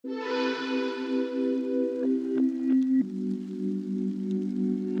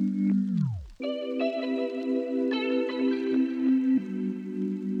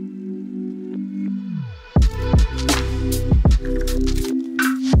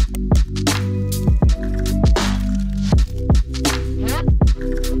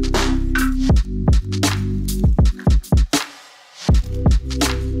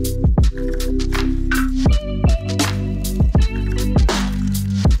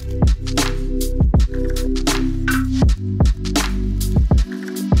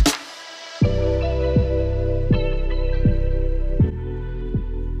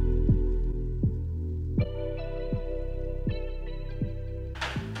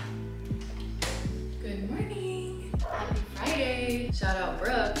Shout out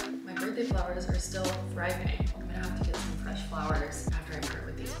Brooke. My birthday flowers are still thriving. I'm gonna have to get some fresh flowers after I part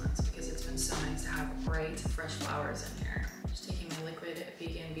with these ones because it's been so nice to have bright, fresh flowers in here. Just taking my liquid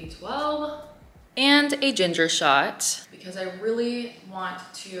vegan B12 and a ginger shot because I really want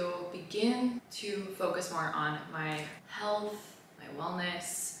to begin to focus more on my health, my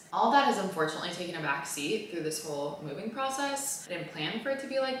wellness. All that has unfortunately taken a back seat through this whole moving process. I didn't plan for it to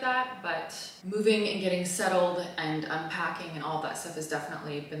be like that, but moving and getting settled and unpacking and all that stuff has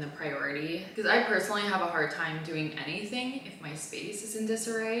definitely been the priority because I personally have a hard time doing anything if my space is in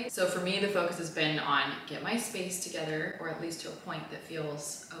disarray. So for me, the focus has been on get my space together, or at least to a point that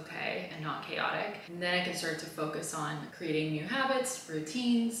feels okay and not chaotic. And then I can start to focus on creating new habits,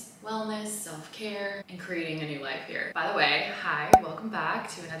 routines, wellness, self-care, and creating a new life here. By the way, hi, welcome back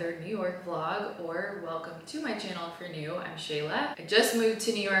to another New York vlog, or welcome to my channel if you're new. I'm Shayla. I just moved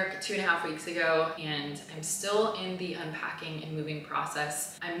to New York 2.5 weeks ago, and I'm still in the unpacking and moving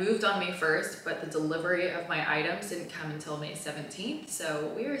process. I moved on May 1st, but the delivery of my items didn't come until May 17th,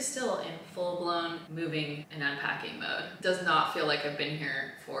 so we are still in full-blown moving and unpacking mode. It does not feel like I've been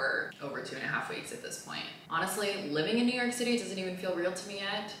here for over 2.5 weeks at this point. Honestly, living in New York City doesn't even feel real to me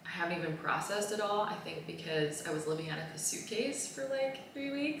yet. I haven't even processed it all, I think because I was living out of a suitcase for like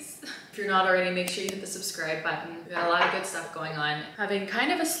 3 weeks. If you're not already, make sure you hit the subscribe button. We got a lot of good stuff going on. Having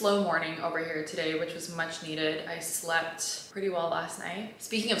kind of a slow morning over here today, which was much needed. I slept pretty well last night.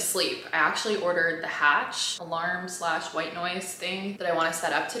 Speaking of sleep, I actually ordered the Hatch alarm / white noise thing that I want to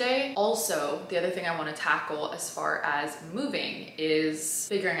set up today. Also, the other thing I want to tackle as far as moving is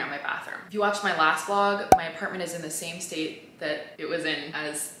figuring out my bathroom. If you watched my last vlog, my apartment is in the same state that it was in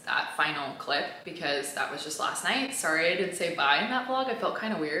as that final clip because that was just last night. Sorry I didn't say bye in that vlog. I felt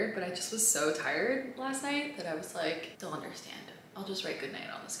kind of weird, but I just was so tired last night that I was like, don't understand. I'll just write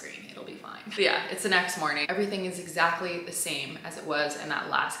goodnight on the screen. It'll be fine. But yeah, it's the next morning. Everything is exactly the same as it was in that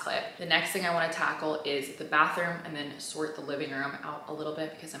last clip. The next thing I want to tackle is the bathroom and then sort the living room out a little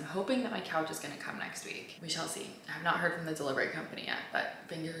bit because I'm hoping that my couch is going to come next week. We shall see. I have not heard from the delivery company yet, but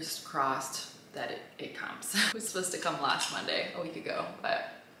fingers crossed that it comes. It was supposed to come last Monday, a week ago, but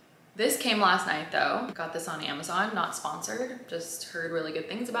this came last night though. Got this on Amazon, not sponsored, just heard really good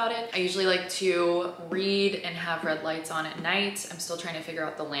things about it. I usually like to read and have red lights on at night. I'm still trying to figure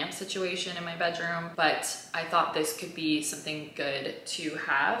out the lamp situation in my bedroom, but I thought this could be something good to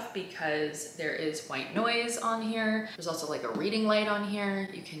have because there is white noise on here. There's also like a reading light on here.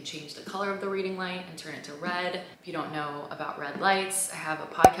 You can change the color of the reading light and turn it to red. If you don't know about red lights, I have a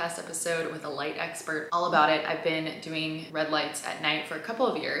podcast episode with a light expert all about it. I've been doing red lights at night for a couple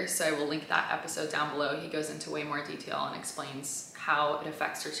of years, so I will link that episode down below. He goes into way more detail and explains how it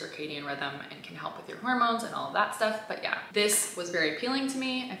affects your circadian rhythm and can help with your hormones and all of that stuff. But yeah, this was very appealing to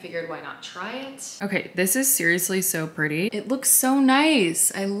me. I figured why not try it? Okay, this is seriously so pretty. It looks so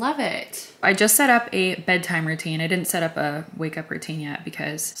nice. I love it. I just set up a bedtime routine. I didn't set up a wake up routine yet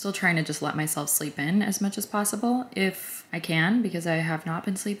because I'm still trying to just let myself sleep in as much as possible if I can, because I have not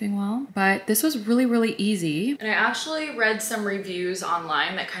been sleeping well. But this was really, really easy. And I actually read some reviews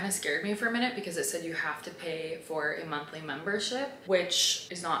online that kind of scared me for a minute because it said you have to pay for a monthly membership, which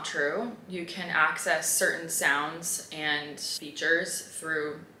is not true. You can access certain sounds and features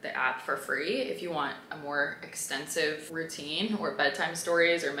through the app for free if you want a more extensive routine or bedtime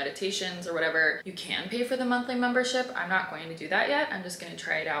stories or meditations or whatever. You can pay for the monthly membership. I'm not going to do that yet. I'm just going to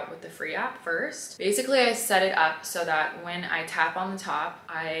try it out with the free app first. Basically, I set it up so that when I tap on the top,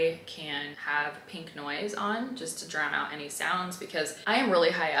 I can have pink noise on just to drown out any sounds because I am really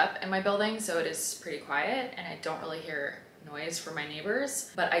high up in my building, so it is pretty quiet and I don't really hear noise from my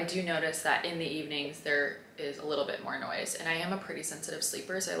neighbors. But I do notice that in the evenings there is a little bit more noise, and I am a pretty sensitive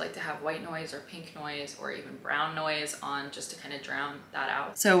sleeper, so I like to have white noise or pink noise or even brown noise on just to kind of drown that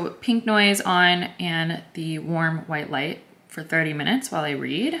out. So pink noise on and the warm white light for 30 minutes while I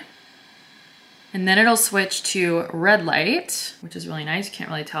read. And then it'll switch to red light, which is really nice. You can't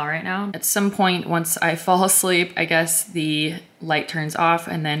really tell right now. At some point, once I fall asleep, I guess the light turns off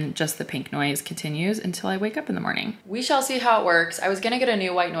and then just the pink noise continues until I wake up in the morning. We shall see how it works. I was gonna get a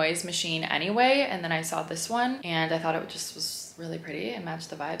new white noise machine anyway, and then I saw this one and I thought it just was really pretty and matched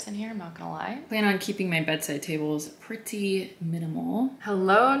the vibes in here, I'm not gonna lie. Plan on keeping my bedside tables pretty minimal.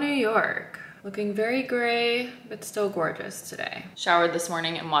 Hello, New York. Looking very gray, but still gorgeous today. Showered this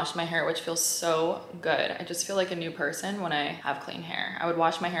morning and washed my hair, which feels so good. I just feel like a new person when I have clean hair. I would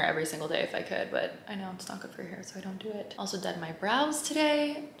wash my hair every single day if I could, but I know it's not good for your hair, so I don't do it. Also did my brows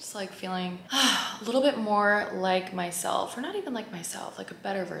today. Just like feeling a little bit more like myself, or not even like myself, like a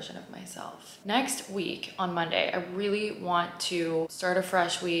better version of myself. Next week on Monday, I really want to start a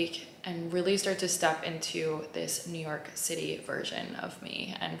fresh week and really start to step into this New York City version of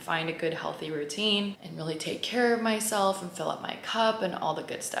me and find a good healthy routine and really take care of myself and fill up my cup and all the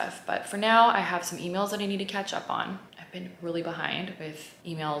good stuff. But for now, I have some emails that I need to catch up on. I've been really behind with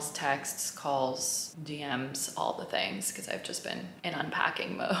emails, texts, calls, DMs, all the things, because I've just been in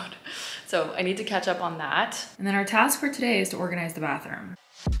unpacking mode. So I need to catch up on that. And then our task for today is to organize the bathroom.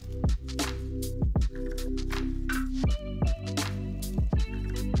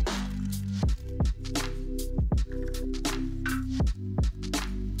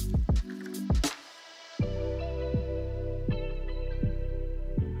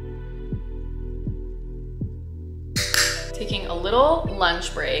 Taking a little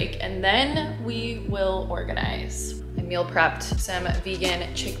lunch break and then we will organize. I meal prepped some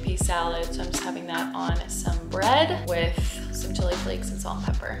vegan chickpea salad, so I'm just having that on some bread with some chili flakes and salt and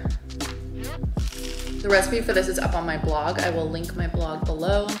pepper. The recipe for this is up on my blog. I will link my blog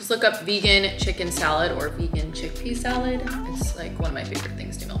below. Just look up vegan chicken salad or vegan chickpea salad. It's like one of my favorite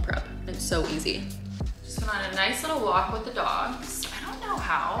things to meal prep. It's so easy. Just went on a nice little walk with the dogs. I don't know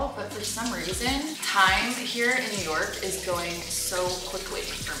how, but for some reason, time here in New York is going so quickly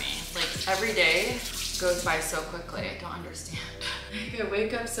for me. Like every day goes by so quickly. I don't understand. I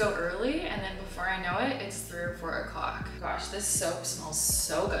wake up so early and then before I know it, it's 3 or 4 o'clock. Gosh, this soap smells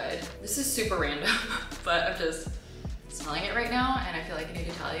so good. This is super random, but I'm just smelling it right now and I feel like I need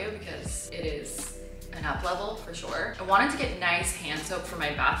to tell you because it is an up level for sure. I wanted to get nice hand soap for my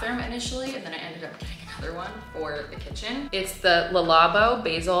bathroom initially and then I ended up getting another one for the kitchen. It's the Le Labo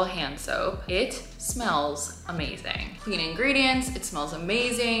Basil Hand Soap. It smells amazing. Clean ingredients, it smells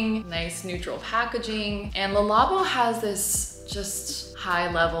amazing, nice neutral packaging, and Le Labo has this just high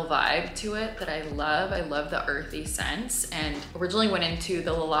level vibe to it that I love. I love the earthy scents, and originally went into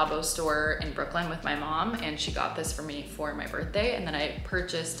the Le Labo store in Brooklyn with my mom and she got this for me for my birthday, and then I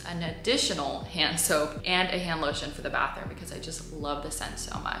purchased an additional hand soap and a hand lotion for the bathroom because I just love the scent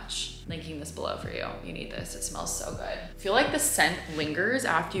so much. Linking this below for you. You need this, it smells so good. I feel like the scent lingers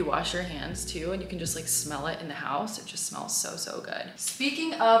after you wash your hands too, and you can just like smell it in the house. It just smells so, so good.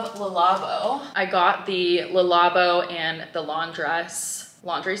 Speaking of Le Labo, I got the Le Labo and the Laundress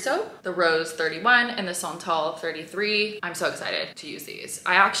laundry soap, the Rose 31 and the Santal 33. I'm so excited to use these.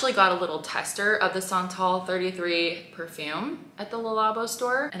 I actually got a little tester of the Santal 33 perfume at the Le Labo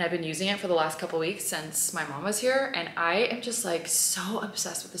store, and I've been using it for the last couple weeks since my mom was here, and I am just like so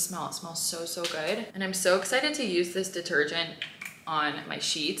obsessed with the smell. It smells so, so good. And I'm so excited to use this detergent on my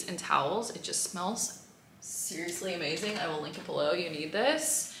sheets and towels. It just smells seriously amazing. I will link it below. You need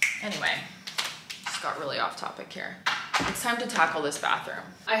this. Anyway, just got really off topic here. It's time to tackle this bathroom.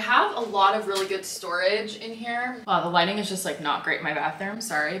 I have a lot of really good storage in here. Wow, the lighting is just like not great in my bathroom,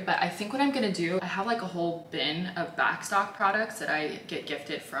 sorry. But I think what I'm gonna do, I have like a whole bin of backstock products that I get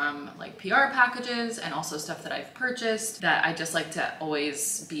gifted from like PR packages and also stuff that I've purchased that I just like to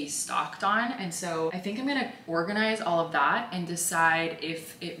always be stocked on. And so I think I'm gonna organize all of that and decide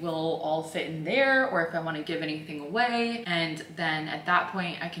if it will all fit in there or if I wanna give anything away. And then at that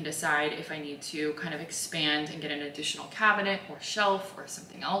point, I can decide if I need to kind of expand and get an additional cabinet or shelf or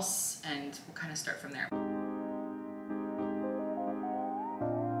something else, and we'll kind of start from there.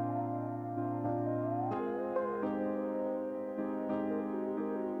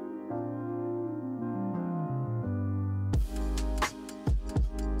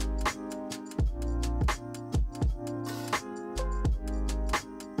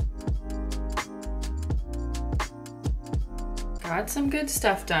 got some good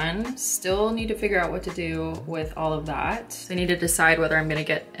stuff done. Still need to figure out what to do with all of that. So I need to decide whether I'm gonna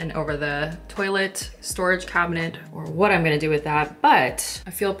get an over the toilet storage cabinet or what I'm gonna do with that, but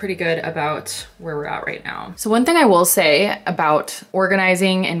I feel pretty good about where we're at right now. So one thing I will say about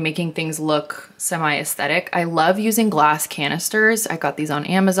organizing and making things look semi-aesthetic, I love using glass canisters. I got these on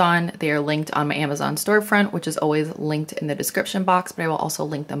Amazon. They are linked on my Amazon storefront, which is always linked in the description box, but I will also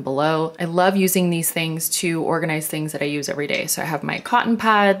link them below. I love using these things to organize things that I use every day. So I have my cotton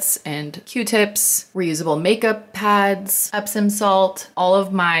pads and Q-tips, reusable makeup pads, Epsom salt. All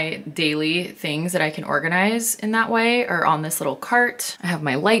of my daily things that I can organize in that way are on this little cart. I have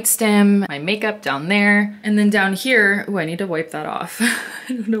my light stem, my makeup down there. And then down here, oh, I need to wipe that off.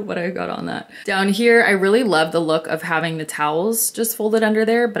 I don't know what I got on that. Down here, I really love the look of having the towels just folded under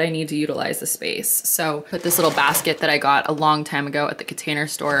there, but I need to utilize the space. So put this little basket that I got a long time ago at the Container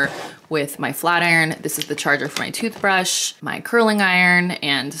Store with my flat iron. This is the charger for my toothbrush, my curling iron,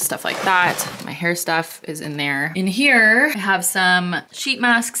 and stuff like that. My hair stuff is in there. In here, I have some sheet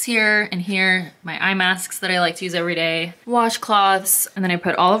masks here, and here, my eye masks that I like to use every day, washcloths, and then I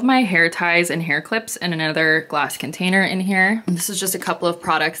put all of my hair ties and hair clips in another glass container in here. And this is just a couple of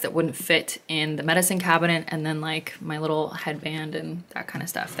products that wouldn't fit in the medicine cabinet, and then like my little headband and that kind of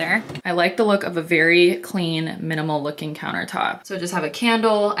stuff there. I like the look of a very clean, minimal looking countertop. So I just have a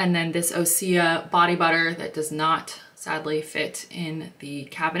candle and then this Osea body butter that does not sadly fit in the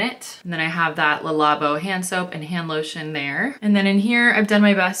cabinet. And then I have that Le Labo hand soap and hand lotion there. And then in here, I've done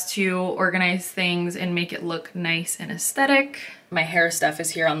my best to organize things and make it look nice and aesthetic. My hair stuff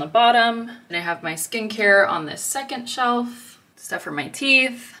is here on the bottom. And I have my skincare on this second shelf. Stuff for my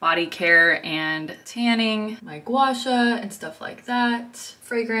teeth, body care and tanning, my gua sha and stuff like that,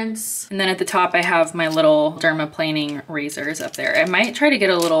 fragrance. And then at the top I have my little dermaplaning razors up there. I might try to get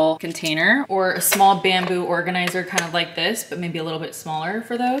a little container or a small bamboo organizer kind of like this, but maybe a little bit smaller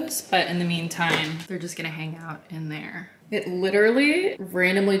for those. But in the meantime, they're just gonna hang out in there. It literally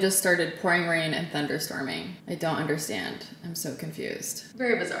randomly just started pouring rain and thunderstorming. I don't understand. I'm so confused.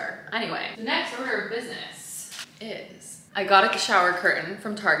 Very bizarre. Anyway, the next order of business is I got a shower curtain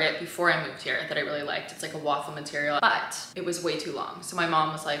from Target before I moved here that I really liked. It's like a waffle material, but it was way too long. So my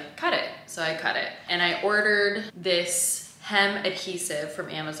mom was like, cut it. So I cut it. And I ordered this hem adhesive from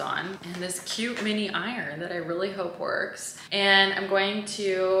Amazon and this cute mini iron that I really hope works. And I'm going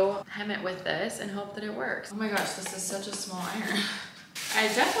to hem it with this and hope that it works. Oh my gosh, this is such a small iron. I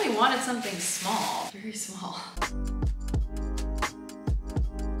definitely wanted something small, very small.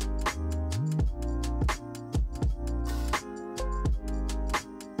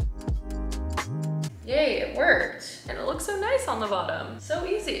 Yay, it worked. And it looks so nice on the bottom. So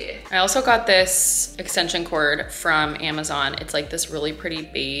easy. I also got this extension cord from Amazon. It's like this really pretty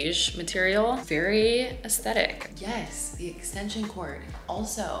beige material. Very aesthetic. Yes, the extension cord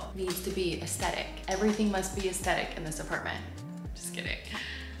also needs to be aesthetic. Everything must be aesthetic in this apartment. Just kidding.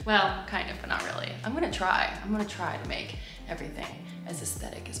 Well, kind of, but not really. I'm gonna try. I'm gonna try to make everything as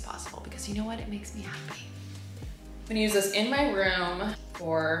aesthetic as possible because you know what? It makes me happy. I'm gonna use this in my room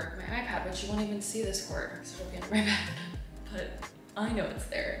for my iPad, but you won't even see this cord because it'll be under my bed. But I know it's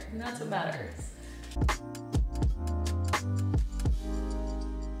there, and that's what matters.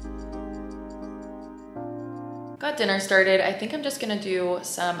 Got dinner started. I think I'm just gonna do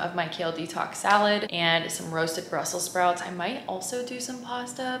some of my kale detox salad and some roasted Brussels sprouts. I might also do some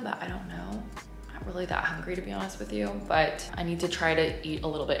pasta, but I don't know. Really that hungry to be honest with you, but I need to try to eat a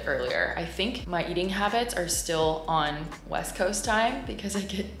little bit earlier. I think my eating habits are still on West Coast time because I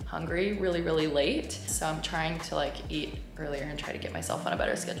get hungry really, really late. So I'm trying to like eat earlier and try to get myself on a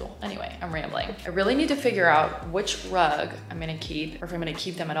better schedule. Anyway, I'm rambling. I really need to figure out which rug I'm gonna keep or if I'm gonna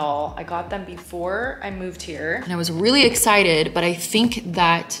keep them at all. I got them before I moved here and I was really excited, but I think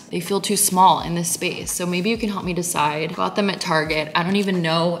that they feel too small in this space. So maybe you can help me decide. Got them at Target. I don't even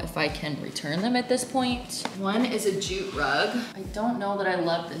know if I can return them at this point. One is a jute rug. I don't know that I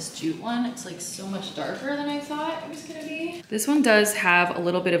love this jute one. It's like so much darker than I thought it was gonna be. This one does have a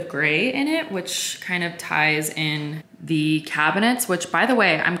little bit of gray in it, which kind of ties in the cabinets, which by the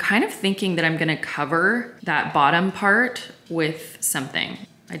way, I'm kind of thinking that I'm gonna cover that bottom part with something.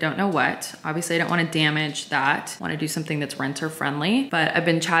 I don't know what. Obviously I don't wanna damage that. I wanna do something that's renter friendly, but I've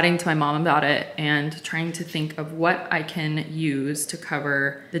been chatting to my mom about it and trying to think of what I can use to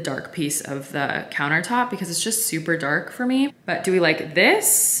cover the dark piece of the countertop because it's just super dark for me. But do we like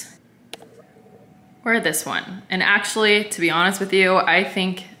this or this one? And actually, to be honest with you, I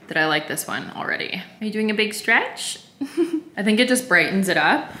think that I like this one already. Are you doing a big stretch? I think it just brightens it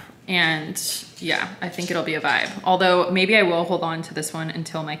up And yeah, I think it'll be a vibe. Although maybe I will hold on to this one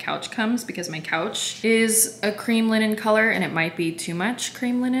until my couch comes, because my couch is a cream linen color and it might be too much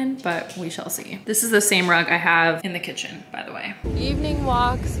cream linen, but we shall see. This is the same rug I have in the kitchen, by the way. Evening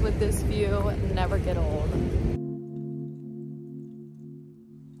walks with this view never get old.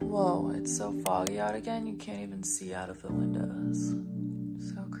 Whoa, it's so foggy out again. You can't even see out of the windows.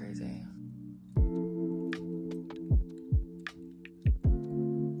 So crazy.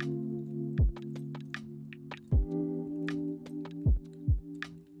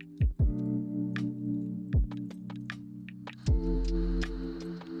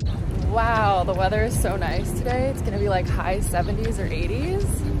 Wow, the weather is so nice today. It's gonna be like high 70s or 80s.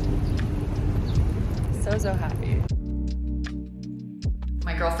 So happy.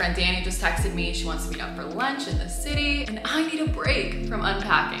 My girlfriend Danny just texted me. She wants to meet up for lunch in the city, and I need a break from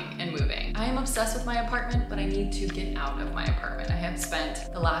unpacking and moving. I am obsessed with my apartment, but I need to get out of my apartment. I have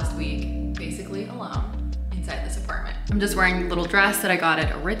spent the last week basically alone inside this apartment. I'm just wearing a little dress that I got at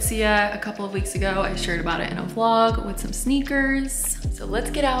Aritzia a couple of weeks ago. I shared about it in a vlog with some sneakers. So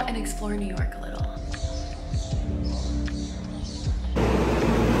let's get out and explore New York a little.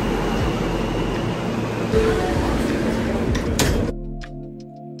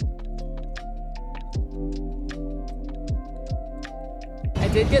 I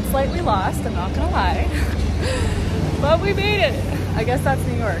did get slightly lost, I'm not gonna lie, but we made it. I guess that's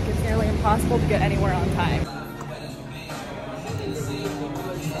New York. It's nearly impossible to get anywhere on time.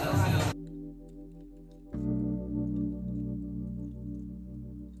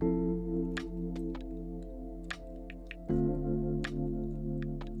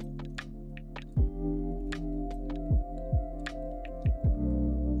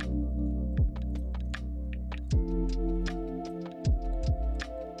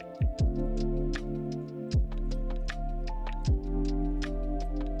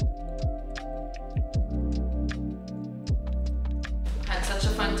 Such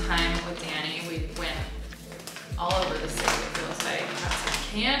a fun time with Danny. We went all over the city, it feels like. Got some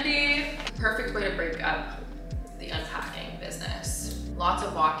candy. Perfect way to break up the unpacking business. Lots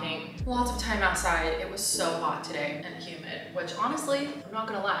of walking, lots of time outside. It was so hot today and humid, which honestly, I'm not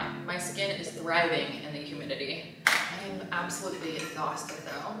gonna lie, my skin is thriving in the humidity. I am absolutely exhausted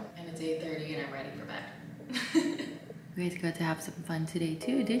though, and it's 8:30 and I'm ready for bed. You guys got to have some fun today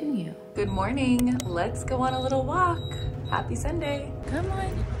too, didn't you? Good morning. Let's go on a little walk. Happy Sunday. Come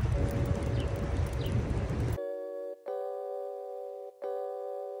on.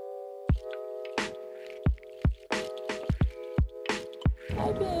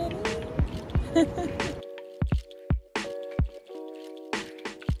 Hi, baby.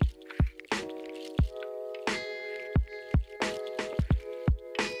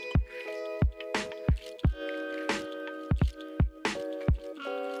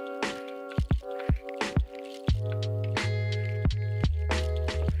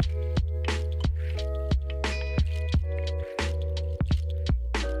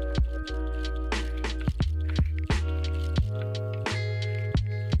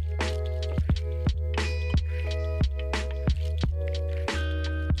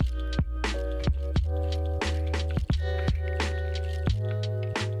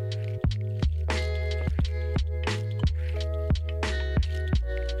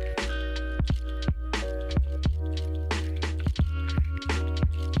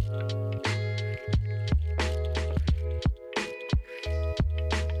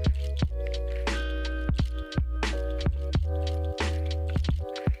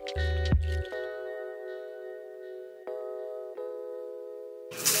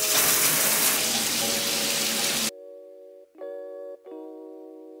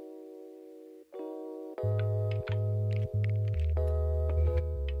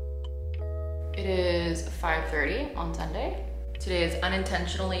 It is 5:30 on Sunday. Today has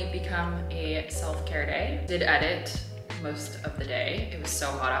unintentionally become a self-care day. Did edit most of the day. It was so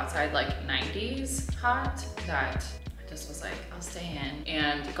hot outside, like 90s hot, that I just was like, I'll stay in,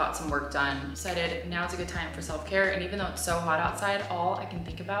 and got some work done. Decided now's a good time for self-care, and even though it's so hot outside, all I can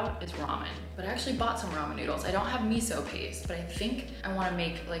think about is ramen. But I actually bought some ramen noodles. I don't have miso paste, but I think I wanna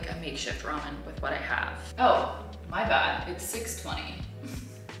make like a makeshift ramen with what I have. Oh, my bad, it's 6:20.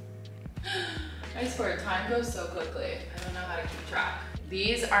 I swear, time goes so quickly. I don't know how to keep track.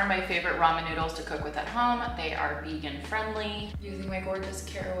 These are my favorite ramen noodles to cook with at home. They are vegan friendly. Using my gorgeous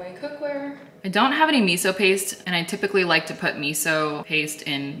Caraway cookware. I don't have any miso paste, and I typically like to put miso paste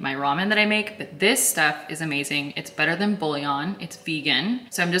in my ramen that I make, but this stuff is amazing. It's better than bouillon, it's vegan.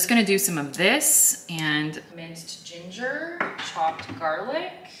 So I'm just gonna do some of this, and minced ginger, chopped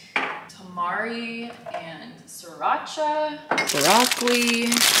garlic, tamari and sriracha, broccoli,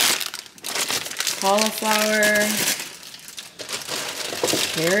 cauliflower,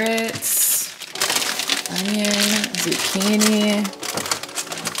 carrots, onion, zucchini.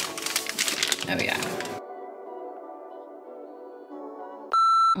 Oh yeah.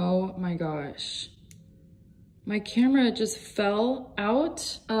 Oh my gosh. My camera just fell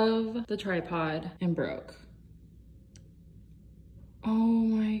out of the tripod and broke. Oh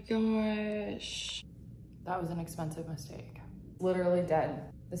my gosh. That was an expensive mistake. Literally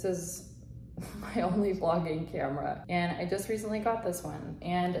dead. This is my only vlogging camera. And I just recently got this one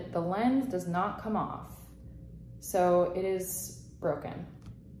and the lens does not come off. So it is broken.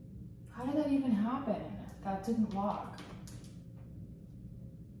 How did that even happen? That didn't lock.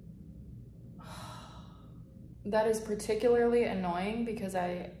 That is particularly annoying because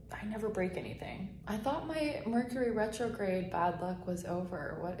I never break anything. I thought my Mercury retrograde bad luck was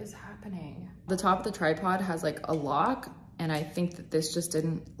over. What is happening? The top of the tripod has like a lock and I think that this just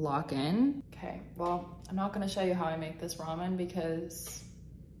didn't lock in. Okay, well, I'm not gonna show you how I make this ramen because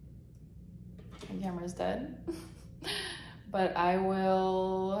my camera's dead. But I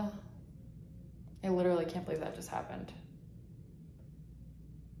will, I literally can't believe that just happened.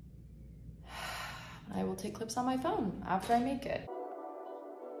 I will take clips on my phone after I make it.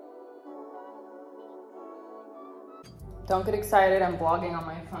 Don't get excited, I'm vlogging on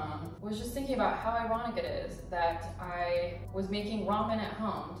my phone. I was just thinking about how ironic it is that I was making ramen at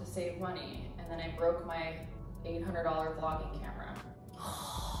home to save money and then I broke my $800 vlogging camera.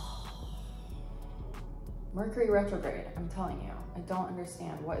 Mercury retrograde, I'm telling you. I don't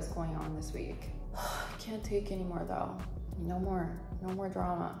understand what is going on this week. I can't take anymore though. No more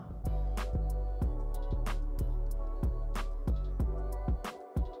drama.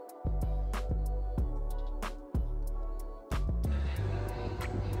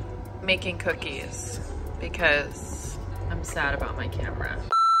 Making cookies because I'm sad about my camera.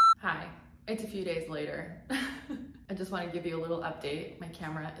 Hi, it's a few days later. I just want to give you a little update. My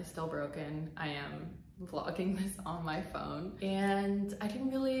camera is still broken. I am vlogging this on my phone and I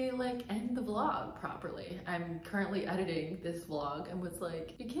didn't really end the vlog properly. I'm currently editing this vlog and was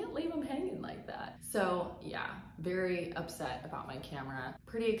like, you can't leave them hanging like that. So yeah, very upset about my camera.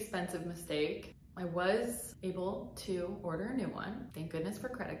 Pretty expensive mistake. I was able to order a new one, thank goodness for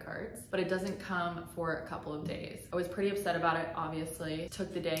credit cards, but it doesn't come for a couple of days. I was pretty upset about it, obviously.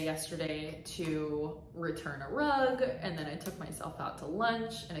 Took the day yesterday to return a rug, and then I took myself out to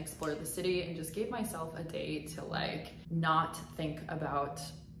lunch and explored the city and just gave myself a day to not think about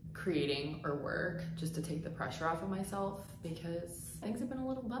creating or work, just to take the pressure off of myself because things have been a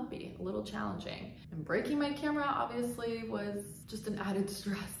little bumpy, a little challenging. And breaking my camera obviously was just an added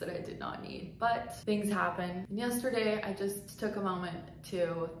stress that I did not need, but things happen. And yesterday, I just took a moment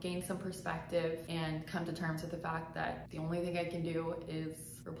to gain some perspective and come to terms with the fact that the only thing I can do is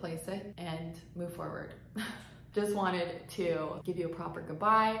replace it and move forward. Just wanted to give you a proper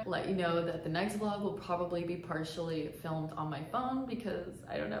goodbye, let you know that the next vlog will probably be partially filmed on my phone because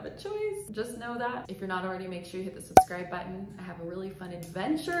I don't have a choice. Just know that. If you're not already, make sure you hit the subscribe button. I have a really fun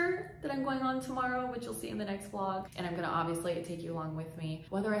adventure that I'm going on tomorrow, which you'll see in the next vlog. And I'm gonna obviously take you along with me,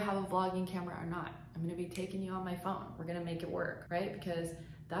 whether I have a vlogging camera or not. I'm gonna be taking you on my phone. We're gonna make it work, right? Because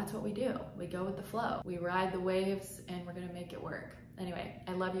that's what we do. We go with the flow. We ride the waves and we're gonna make it work. Anyway,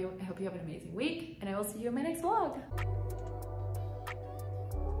 I love you. I hope you have an amazing week and I will see you in my next vlog.